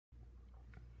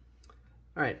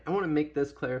All right, I want to make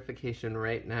this clarification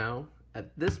right now.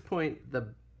 At this point, the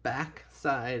back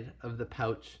side of the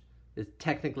pouch is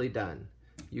technically done.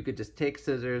 You could just take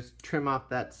scissors, trim off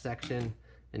that section,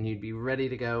 and you'd be ready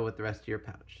to go with the rest of your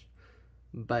pouch.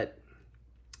 But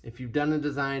if you've done a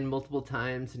design multiple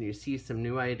times and you see some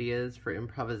new ideas for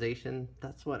improvisation,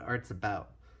 that's what art's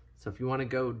about. So if you want to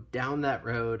go down that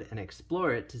road and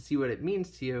explore it to see what it means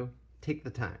to you, take the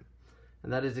time.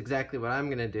 And that is exactly what I'm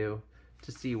going to do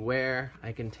to see where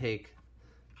I can take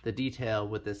the detail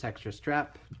with this extra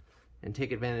strap and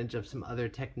take advantage of some other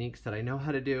techniques that I know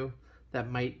how to do that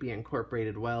might be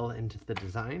incorporated well into the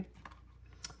design.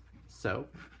 So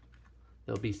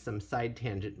there'll be some side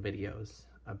tangent videos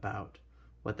about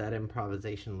what that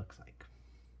improvisation looks like.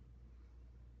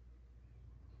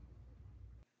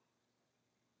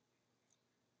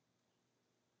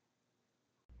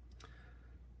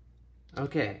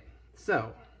 Okay,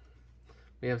 so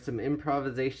we have some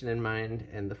improvisation in mind,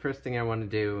 and the first thing I want to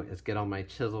do is get all my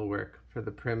chisel work for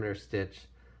the perimeter stitch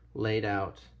laid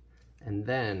out, and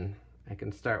then I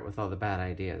can start with all the bad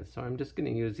ideas. So I'm just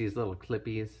going to use these little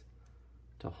clippies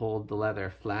to hold the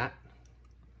leather flat,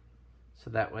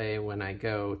 so that way when I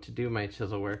go to do my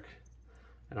chisel work,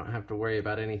 I don't have to worry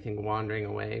about anything wandering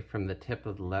away from the tip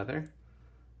of the leather.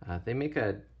 They make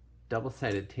a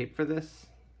double-sided tape for this,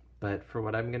 but for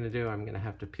what I'm going to do, I'm going to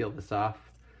have to peel this off,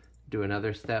 do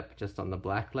another step just on the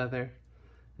black leather,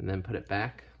 and then put it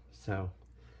back. So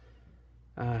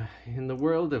in the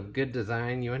world of good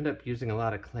design, you end up using a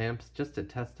lot of clamps just to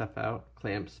test stuff out.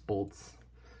 Clamps, bolts,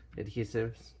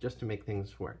 adhesives, just to make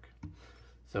things work.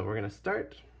 So we're going to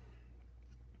start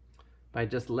by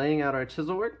just laying out our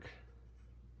chisel work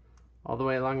all the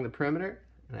way along the perimeter,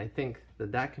 and I think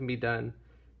that that can be done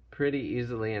pretty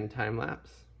easily in time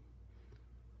lapse.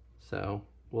 So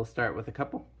we'll start with a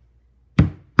couple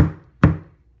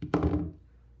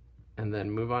and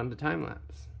then move on to time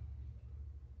lapse.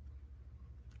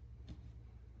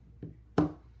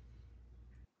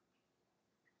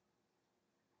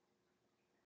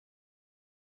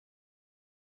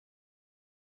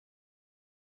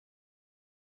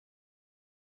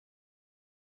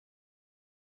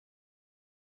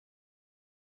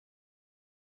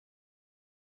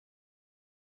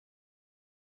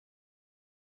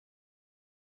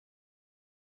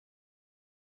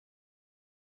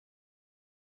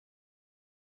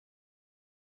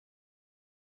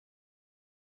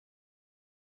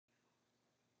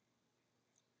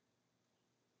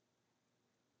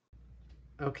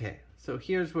 Okay, so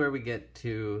here's where we get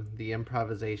to the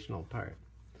improvisational part.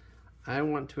 I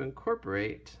want to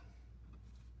incorporate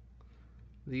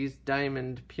these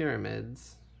diamond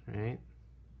pyramids, right,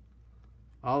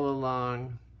 all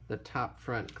along the top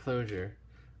front closure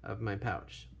of my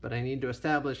pouch. But I need to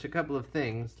establish a couple of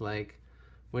things, like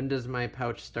when does my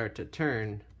pouch start to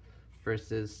turn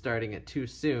versus starting it too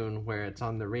soon where it's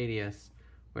on the radius,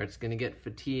 where it's going to get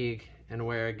fatigue and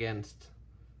wear against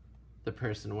the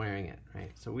person wearing it, right?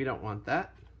 So we don't want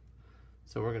that.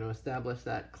 So we're going to establish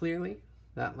that clearly.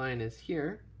 That line is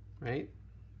here, right?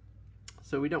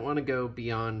 So we don't want to go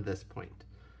beyond this point.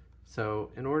 So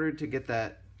in order to get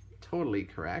that totally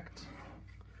correct,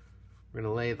 we're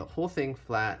going to lay the whole thing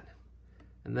flat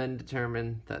and then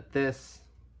determine that this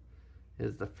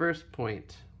is the first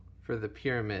point for the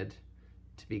pyramid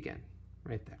to begin,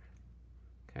 right there.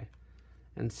 Okay.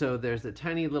 And so there's a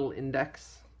tiny little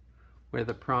index where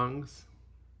the prongs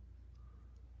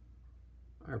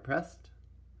are pressed,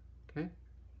 okay?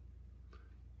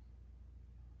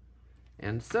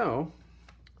 And so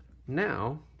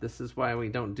now, this is why we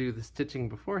don't do the stitching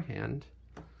beforehand.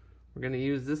 We're going to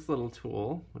use this little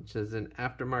tool, which is an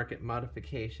aftermarket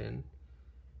modification,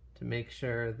 to make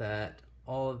sure that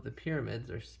all of the pyramids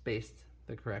are spaced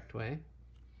the correct way.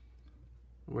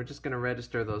 And we're just going to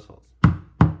register those holes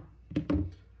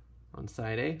on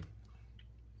side A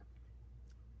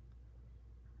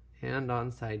and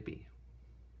on side B.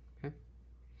 Okay?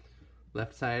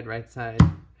 Left side, right side,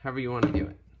 however you want to do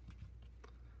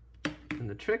it. And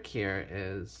the trick here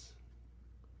is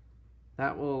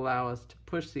that will allow us to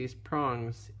push these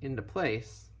prongs into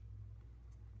place,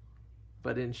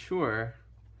 but ensure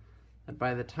that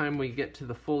by the time we get to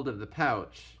the fold of the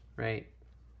pouch, right,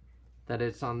 that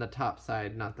it's on the top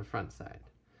side, not the front side.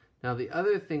 Now the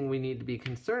other thing we need to be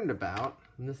concerned about,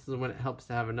 and this is when it helps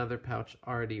to have another pouch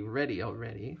already ready,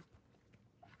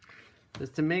 is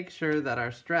to make sure that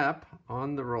our strap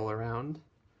on the roll around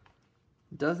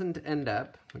doesn't end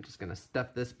up, we're just going to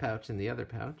stuff this pouch in the other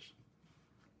pouch,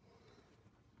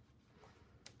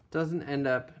 doesn't end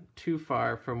up too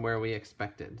far from where we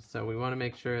expected. So we want to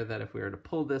make sure that if we were to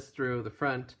pull this through the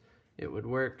front, it would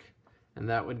work, and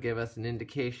that would give us an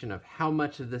indication of how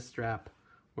much of this strap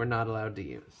we're not allowed to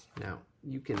use. Now,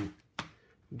 you can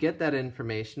get that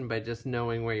information by just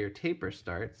knowing where your taper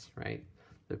starts, right?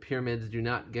 The pyramids do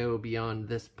not go beyond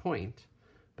this point,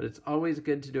 but it's always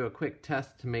good to do a quick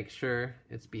test to make sure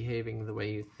it's behaving the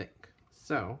way you think.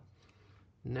 So,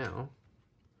 now,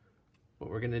 what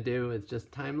we're going to do is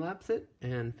just time-lapse it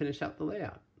and finish out the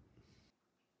layout.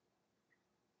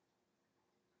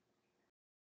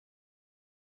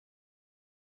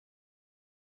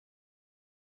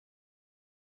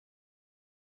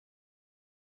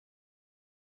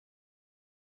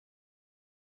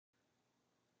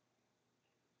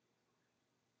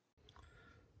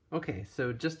 Okay,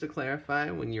 so just to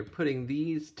clarify, when you're putting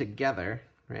these together,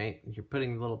 right, you're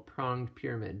putting the little pronged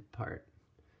pyramid part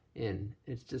in.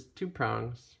 It's just 2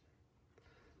 prongs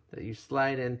that you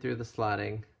slide in through the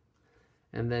slotting,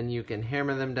 and then you can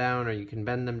hammer them down or you can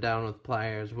bend them down with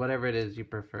pliers, whatever it is you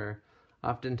prefer.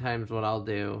 Oftentimes what I'll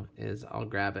do is I'll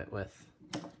grab it with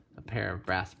a pair of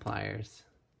brass pliers,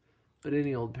 but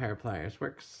any old pair of pliers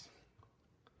works.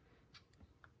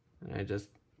 And I just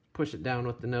push it down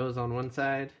with the nose on one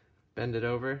side, bend it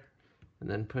over, and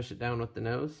then push it down with the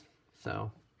nose. So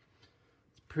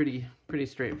it's pretty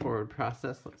straightforward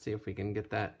process. Let's see if we can get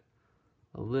that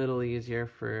a little easier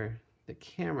for the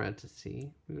camera to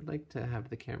see. We would like to have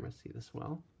the camera see this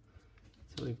well.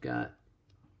 So we've got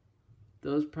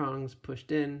those prongs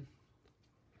pushed in,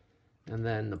 and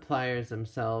then the pliers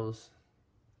themselves,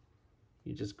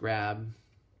 you just grab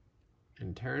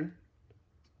and turn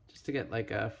just to get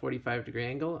like a 45-degree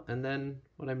angle. And then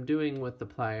what I'm doing with the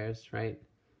pliers, right,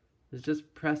 is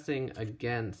just pressing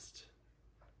against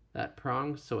that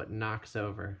prong so it knocks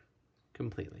over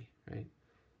completely, right?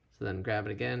 So then grab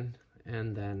it again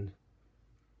and then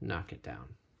knock it down.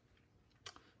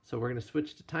 So we're going to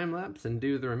switch to time lapse and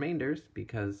do the remainders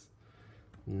because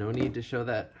no need to show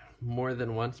that more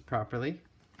than once properly.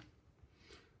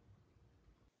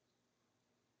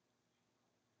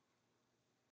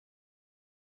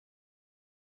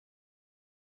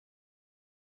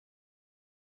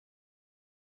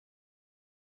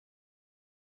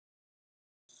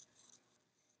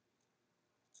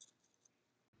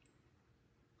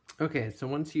 Okay, so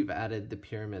once you've added the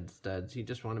pyramid studs, you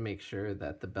just want to make sure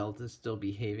that the belt is still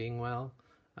behaving well.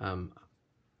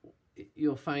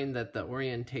 You'll find that the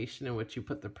orientation in which you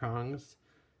put the prongs,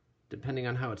 depending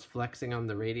on how it's flexing on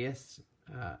the radius,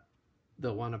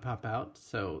 they'll want to pop out.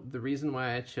 So the reason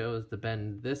why I chose the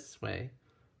bend this way,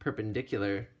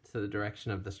 perpendicular to the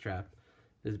direction of the strap,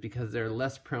 is because they're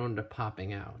less prone to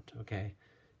popping out, okay?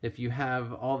 If you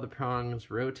have all the prongs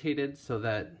rotated so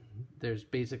that there's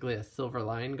basically a silver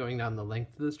line going down the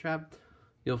length of the strap,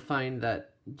 you'll find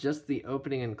that just the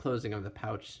opening and closing of the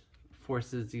pouch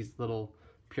forces these little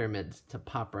pyramids to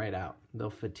pop right out. They'll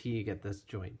fatigue at this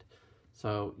joint.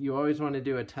 So you always want to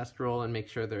do a test roll and make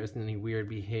sure there isn't any weird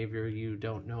behavior you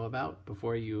don't know about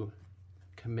before you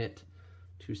commit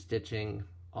to stitching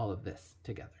all of this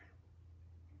together.